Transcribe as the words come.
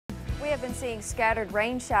have been seeing scattered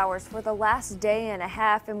rain showers for the last day and a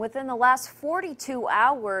half, and within the last 42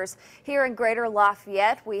 hours here in Greater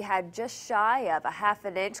Lafayette, we had just shy of a half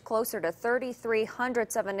an inch, closer to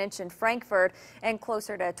 3/300ths of an inch in Frankfort, and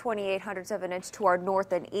closer to 2/800ths of an inch to our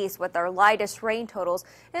north and east, with our lightest rain totals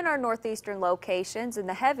in our northeastern locations and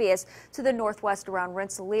the heaviest to the northwest around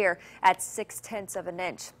Rensselaer at 6/10ths of an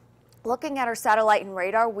inch. Looking at our satellite and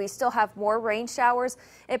radar, we still have more rain showers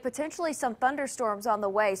and potentially some thunderstorms on the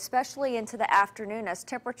way, especially into the afternoon as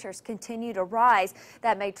temperatures continue to rise.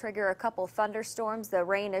 That may trigger a couple thunderstorms. The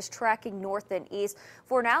rain is tracking north and east.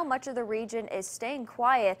 For now, much of the region is staying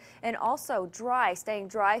quiet and also staying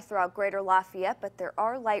dry throughout Greater Lafayette, but there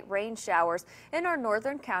are light rain showers in our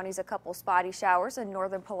northern counties, a couple spotty showers in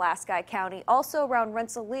northern Pulaski County, also around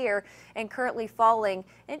Rensselaer, and currently falling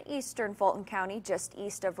in eastern Fulton County, just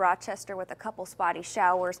east of Rochester, with a couple spotty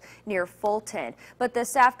showers near Fulton. But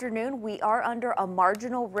this afternoon, we are under a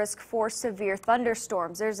marginal risk for severe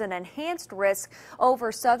thunderstorms. There's an enhanced risk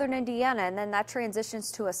over southern Indiana, and then that transitions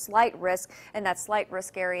to a slight risk, and that slight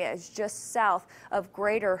risk area is just south of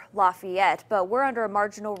Greater Lafayette. But we're under a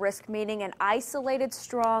marginal risk, meaning an isolated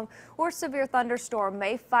strong or severe thunderstorm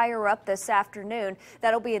may fire up this afternoon.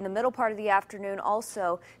 That'll be in the middle part of the afternoon,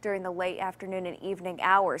 also during the late afternoon and evening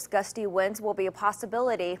hours. Gusty winds will be a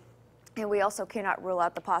possibility, and we also cannot rule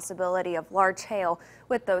out the possibility of large hail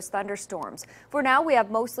with those thunderstorms. For now, we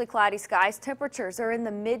have mostly cloudy skies. Temperatures are in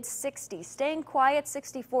the mid-60s, staying quiet,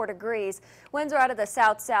 64 degrees. Winds are out of the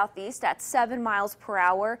south-southeast at 7 miles per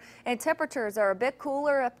hour, and temperatures are a bit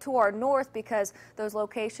cooler up to our north because those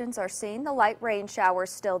locations are seeing the light rain showers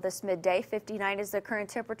still this midday. 59 is the current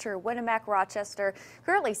temperature. Winnemac, Rochester,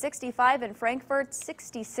 currently 65 in Frankfort,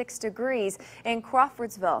 66 degrees in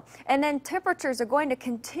Crawfordsville. And then temperatures are going to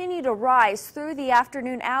continue to rise through the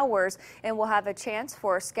afternoon hours, and we'll have a chance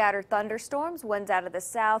for scattered thunderstorms. Winds out of the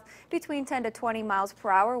south between 10 to 20 miles per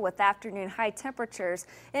hour, with afternoon high temperatures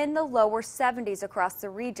in the lower 70s across the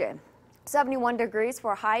region. 71 degrees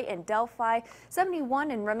for high in Delphi,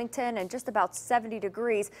 71 in Remington, and just about 70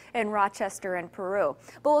 degrees in Rochester and Peru.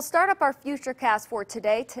 But we'll start up our futurecast for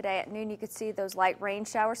today. Today at noon, you can see those light rain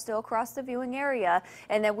showers still across the viewing area,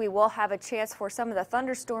 and then we will have a chance for some of the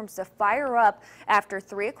thunderstorms to fire up after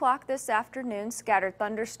 3 o'clock this afternoon. Scattered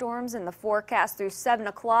thunderstorms in the forecast through 7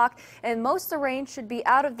 o'clock, and most of the rain should be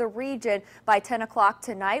out of the region by 10 o'clock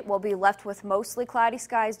tonight. We'll be left with mostly cloudy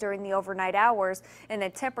skies during the overnight hours, and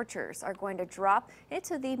then temperatures are going to drop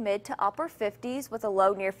into the mid to upper 50s, with a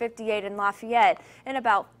low near 58 in Lafayette and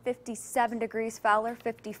about 57 degrees Fowler,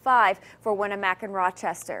 55 for Winnemac and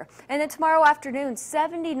Rochester. And then tomorrow afternoon,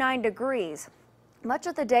 79 degrees. Much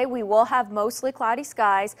of the day, we will have mostly cloudy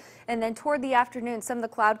skies, and then toward the afternoon, some of the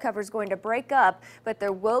cloud cover is going to break up, but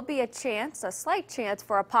there will be a slight chance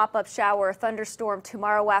for a pop-up shower or thunderstorm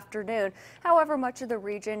tomorrow afternoon. However, much of the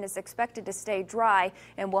region is expected to stay dry,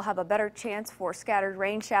 and we'll have a better chance for scattered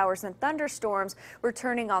rain showers and thunderstorms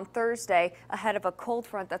returning on Thursday ahead of a cold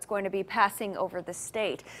front that's going to be passing over the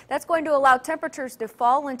state. That's going to allow temperatures to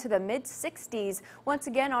fall into the mid-60s once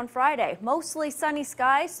again on Friday. Mostly sunny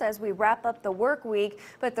skies as we wrap up the work week,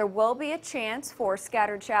 but there will be a chance for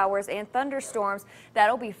scattered showers and thunderstorms.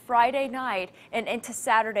 That'll be Friday night and into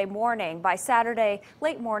Saturday morning. By Saturday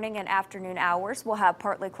late morning and afternoon hours, we'll have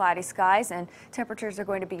partly cloudy skies, and temperatures are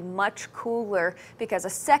going to be much cooler because a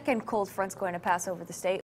second cold front's going to pass over the state.